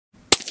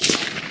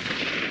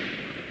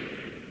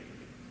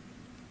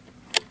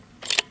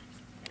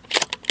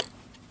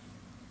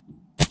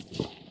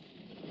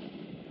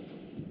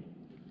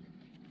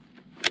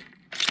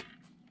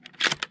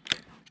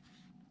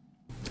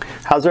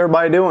How's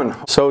everybody doing?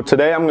 So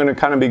today I'm going to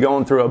kind of be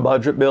going through a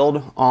budget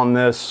build on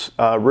this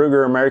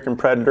Ruger American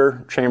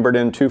Predator chambered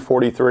in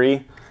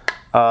 243.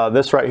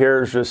 This right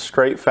here is just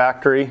straight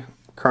factory.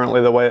 Currently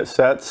the way it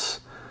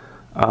sets.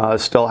 It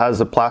still has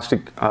the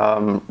plastic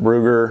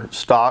Ruger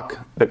stock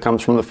that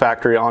comes from the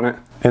factory on it.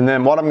 And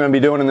then what I'm going to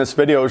be doing in this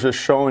video is just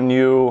showing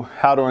you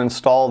how to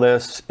install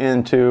this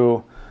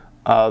into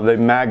the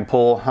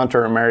Magpul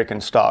Hunter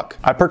American Stock.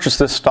 I purchased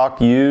this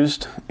stock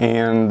used,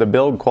 and the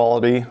build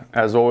quality,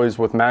 as always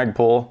with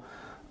Magpul,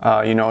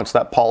 you know, it's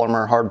that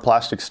polymer hard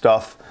plastic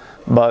stuff,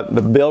 but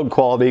the build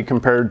quality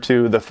compared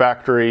to the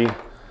factory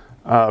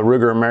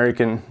Ruger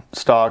American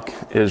stock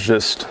is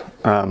just,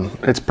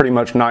 it's pretty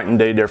much night and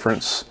day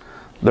difference.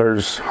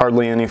 There's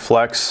hardly any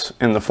flex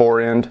in the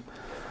forend.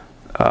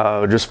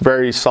 Just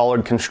very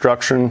solid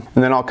construction.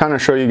 And then I'll kind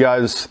of show you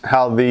guys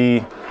how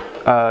the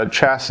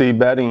chassis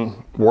bedding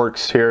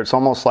works here. It's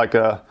almost like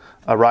a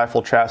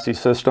rifle chassis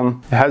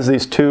system. It has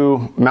these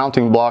two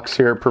mounting blocks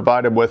here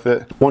provided with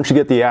it. Once you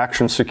get the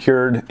action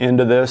secured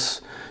into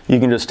this, you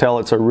can just tell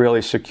it's a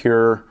really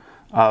secure,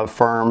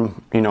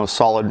 firm, you know,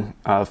 solid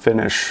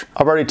finish.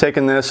 I've already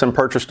taken this and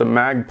purchased a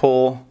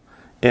Magpul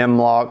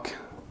M-Lock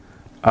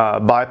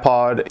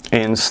bipod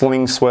and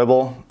sling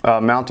swivel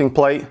mounting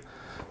plate.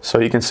 So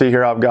you can see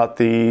here I've got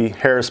the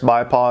Harris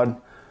bipod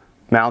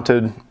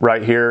mounted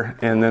right here,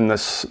 and then the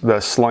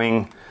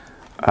sling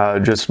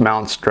just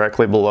mounts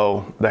directly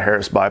below the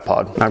Harris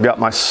bipod. I've got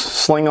my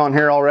sling on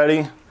here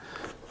already,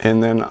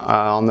 and then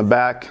on the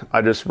back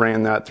I just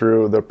ran that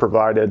through the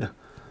provided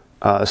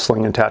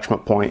sling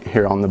attachment point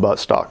here on the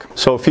buttstock.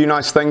 So a few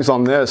nice things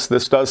on this.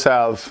 This does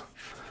have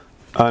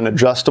an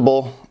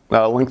adjustable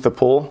length of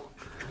pull.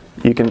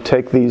 You can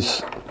take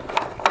these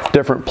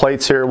different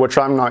plates here, which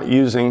I'm not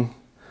using,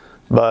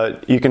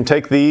 but you can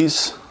take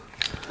these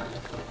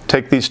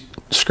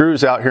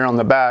screws out here on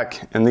the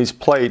back, and these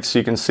plates,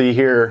 you can see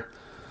here,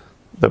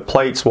 the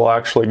plates will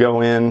actually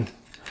go in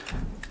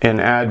and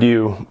add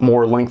you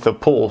more length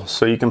of pull.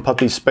 So you can put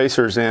these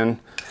spacers in,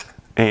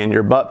 and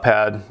your butt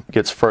pad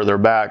gets further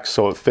back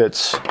so it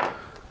fits,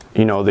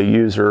 you know, the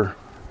user.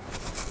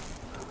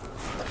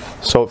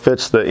 So it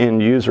fits the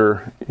end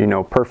user, you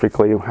know,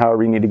 perfectly,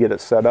 however you need to get it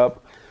set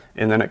up.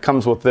 And then it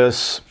comes with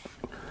this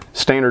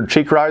standard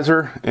cheek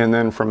riser, and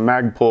then from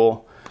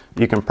Magpul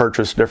you can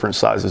purchase different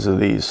sizes of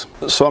these.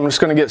 So I'm just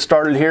going to get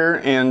started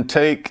here and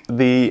take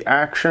the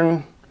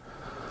action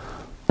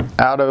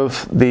out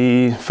of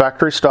the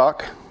factory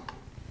stock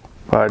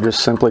by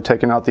just simply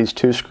taking out these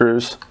two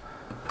screws.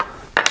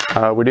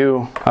 I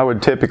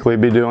would typically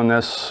be doing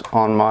this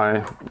on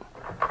my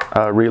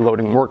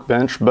reloading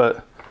workbench,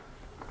 but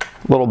a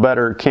little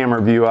better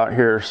camera view out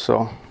here,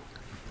 so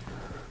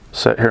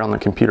sit here on the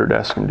computer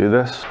desk and do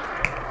this.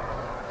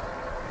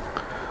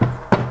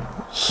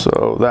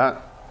 So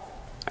that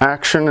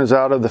action is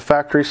out of the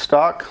factory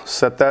stock.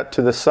 Set that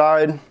to the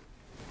side.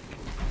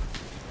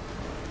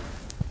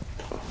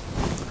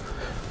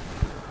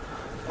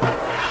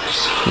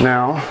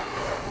 Now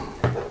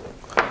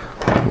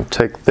we'll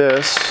take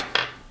this.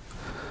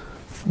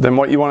 Then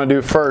what you want to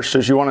do first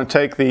is you want to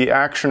take the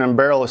action and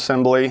barrel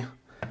assembly,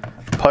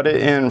 put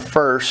it in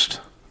first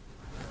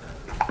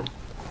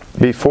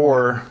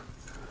before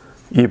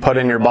you put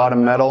in your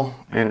bottom metal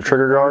and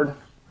trigger guard,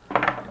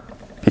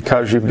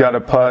 because you've got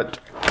to put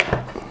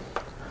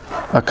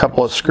a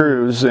couple of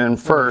screws in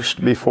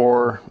first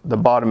before the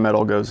bottom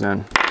metal goes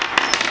in.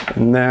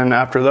 And then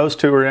after those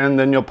two are in,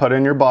 then you'll put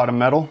in your bottom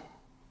metal.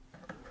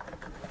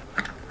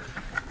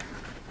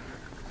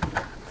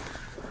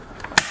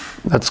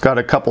 That's got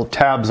a couple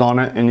tabs on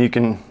it, and you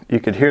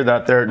could hear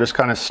that there. It just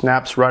kind of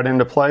snaps right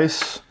into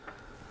place.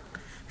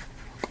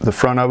 The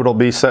front of it will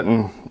be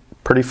sitting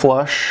pretty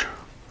flush.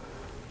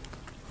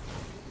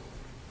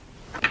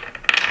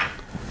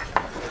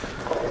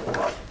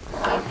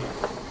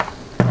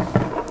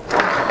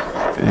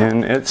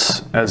 And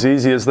it's as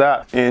easy as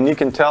that. And you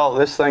can tell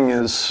this thing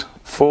is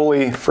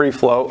fully free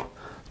float.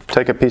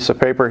 Take a piece of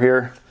paper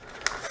here,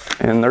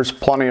 and there's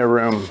plenty of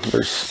room.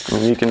 I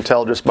mean, you can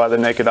tell just by the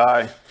naked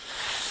eye.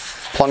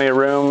 Plenty of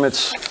room.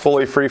 It's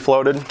fully free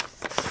floated.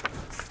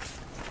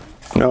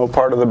 No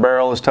part of the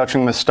barrel is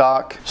touching the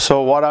stock.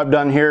 So what I've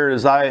done here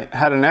is I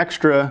had an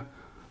extra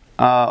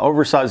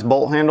oversized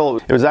bolt handle.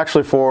 It was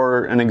actually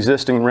for an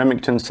existing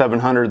Remington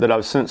 700 that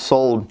I've since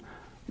sold,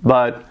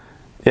 but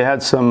it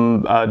had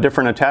some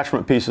different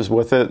attachment pieces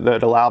with it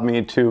that allowed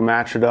me to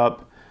match it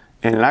up,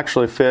 and it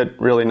actually fit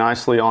really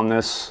nicely on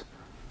this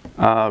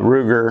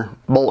Ruger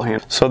bolt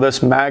handle. So this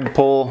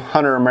Magpul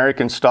Hunter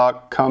American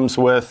stock comes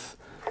with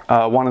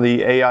one of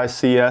the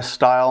AICS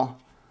style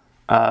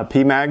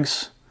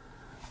PMags,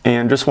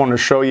 and just wanted to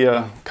show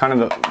you kind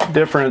of the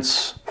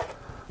difference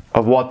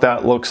of what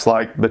that looks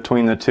like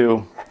between the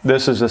two.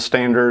 This is a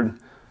standard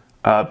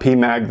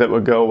PMag that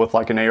would go with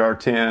like an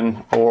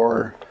AR-10,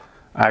 or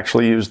I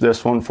actually use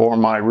this one for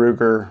my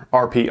Ruger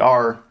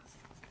RPR.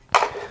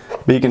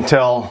 But you can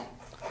tell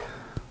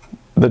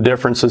the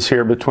differences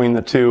here between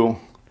the two.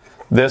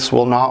 This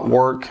will not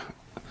work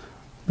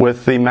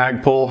with the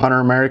Magpul Hunter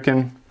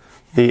American.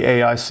 The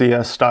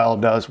AICS style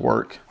does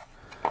work.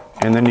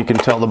 And then you can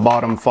tell the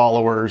bottom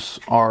followers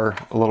are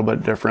a little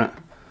bit different.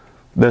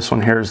 This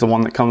one here is the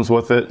one that comes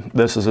with it.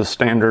 This is a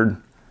standard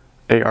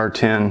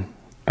AR-10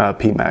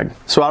 PMag.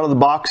 So out of the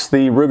box,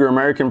 the Ruger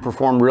American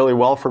performed really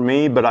well for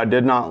me, but I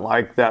did not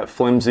like that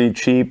flimsy,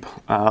 cheap,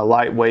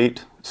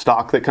 lightweight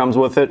stock that comes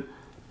with it.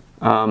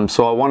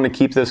 So I wanted to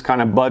keep this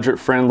kind of budget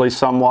friendly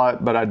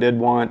somewhat, but I did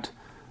want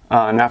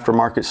an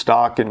aftermarket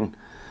stock and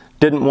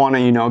didn't want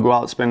to, go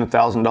out and spend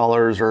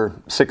 $1,000 or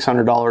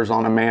 $600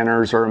 on a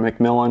Manners or a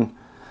Macmillan.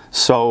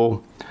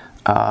 So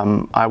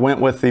I went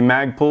with the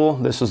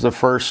Magpul. This is the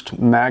first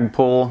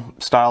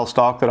Magpul style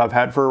stock that I've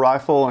had for a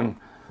rifle, and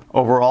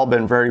overall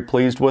been very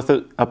pleased with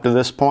it up to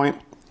this point.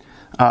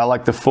 I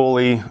like the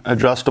fully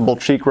adjustable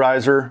cheek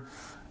riser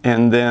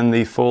and then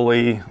the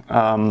fully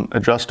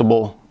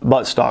adjustable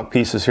buttstock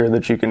pieces here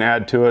that you can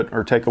add to it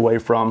or take away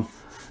from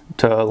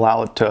to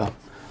allow it to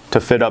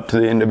fit up to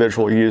the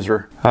individual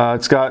user.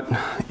 It's got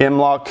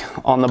M-LOK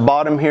on the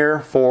bottom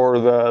here for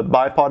the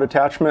bipod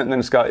attachment, and then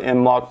it's got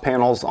M-LOK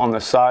panels on the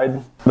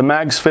side. The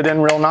mags fit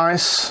in real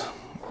nice.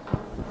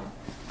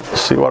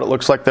 See what it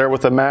looks like there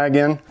with the mag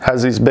in.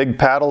 Has these big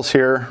paddles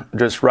here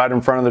just right in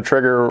front of the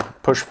trigger,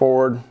 push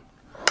forward,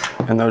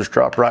 and those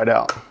drop right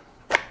out.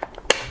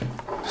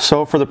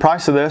 So for the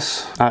price of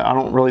this, I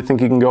don't really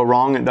think you can go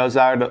wrong. It does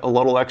add a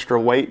little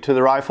extra weight to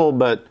the rifle,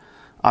 but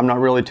I'm not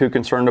really too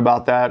concerned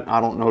about that. I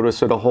don't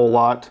notice it a whole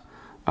lot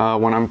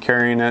when I'm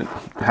carrying it.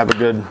 Have a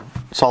good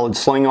solid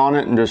sling on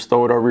it and just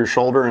throw it over your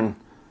shoulder and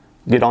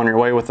get on your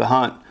way with the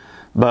hunt.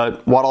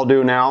 But what I'll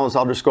do now is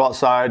I'll just go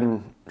outside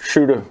and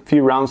shoot a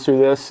few rounds through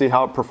this, see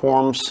how it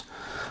performs.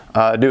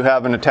 I do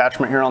have an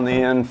attachment here on the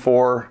end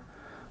for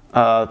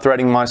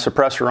threading my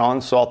suppressor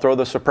on, so I'll throw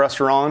the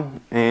suppressor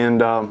on and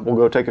we'll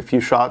go take a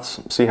few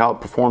shots, see how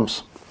it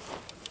performs.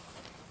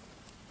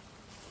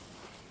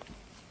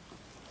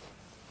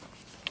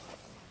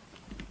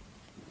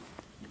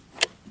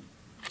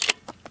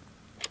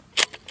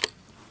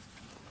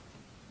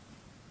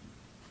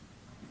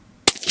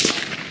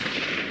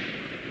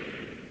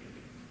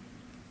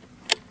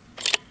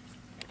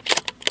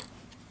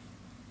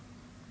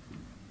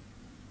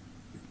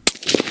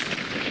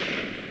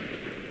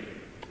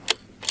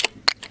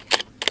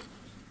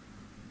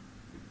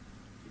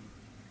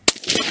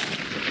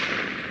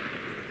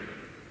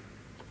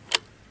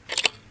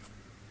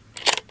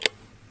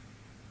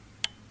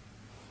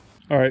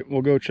 All right,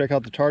 we'll go check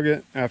out the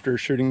target after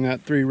shooting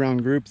that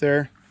 3-round group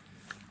there.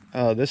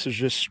 This is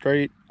just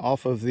straight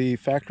off of the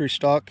factory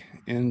stock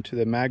into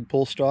the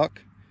Magpul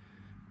stock,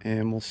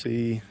 and we'll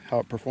see how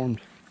it performed.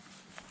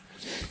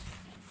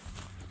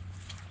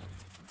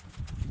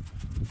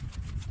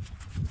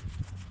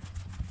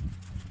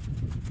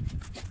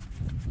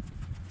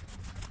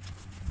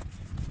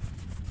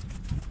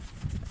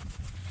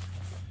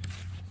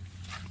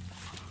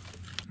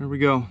 There we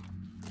go.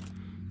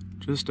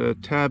 Just a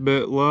tad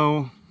bit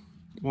low.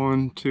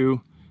 1,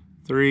 2,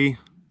 3.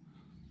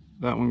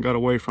 That one got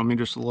away from me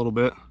just a little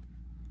bit.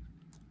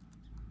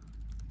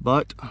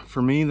 But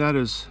for me, that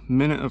is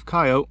minute of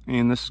coyote,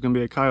 and this is going to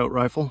be a coyote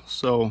rifle,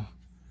 so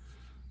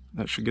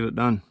that should get it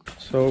done.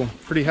 So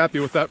pretty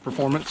happy with that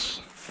performance.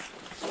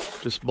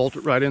 Just bolt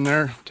it right in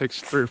there. Takes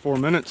 3 or 4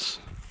 minutes.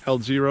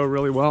 Held 0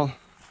 really well.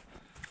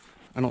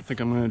 I don't think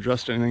I'm going to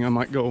adjust anything. I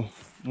might go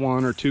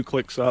 1 or 2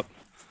 clicks up,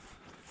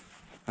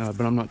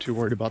 but I'm not too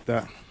worried about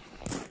that.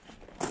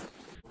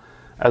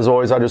 As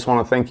always, I just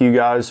want to thank you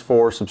guys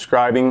for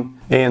subscribing,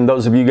 and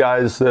those of you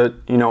guys that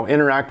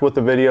interact with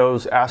the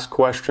videos, ask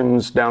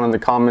questions down in the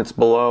comments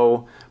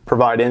below,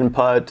 provide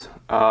input.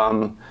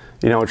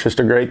 It's just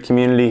a great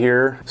community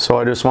here. So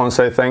I just want to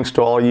say thanks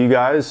to all you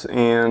guys,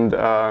 and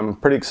I'm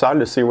pretty excited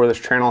to see where this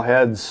channel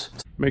heads.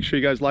 Make sure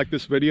you guys like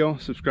this video,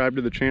 subscribe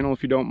to the channel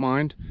if you don't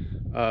mind.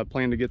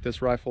 Plan to get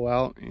this rifle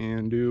out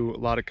and do a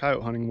lot of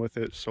coyote hunting with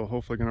it, so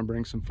hopefully going to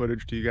bring some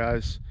footage to you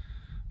guys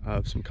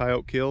of some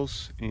coyote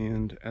kills.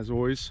 And as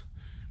always,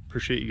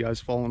 appreciate you guys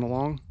following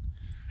along.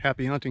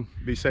 Happy hunting.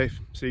 Be safe.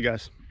 See you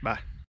guys. Bye.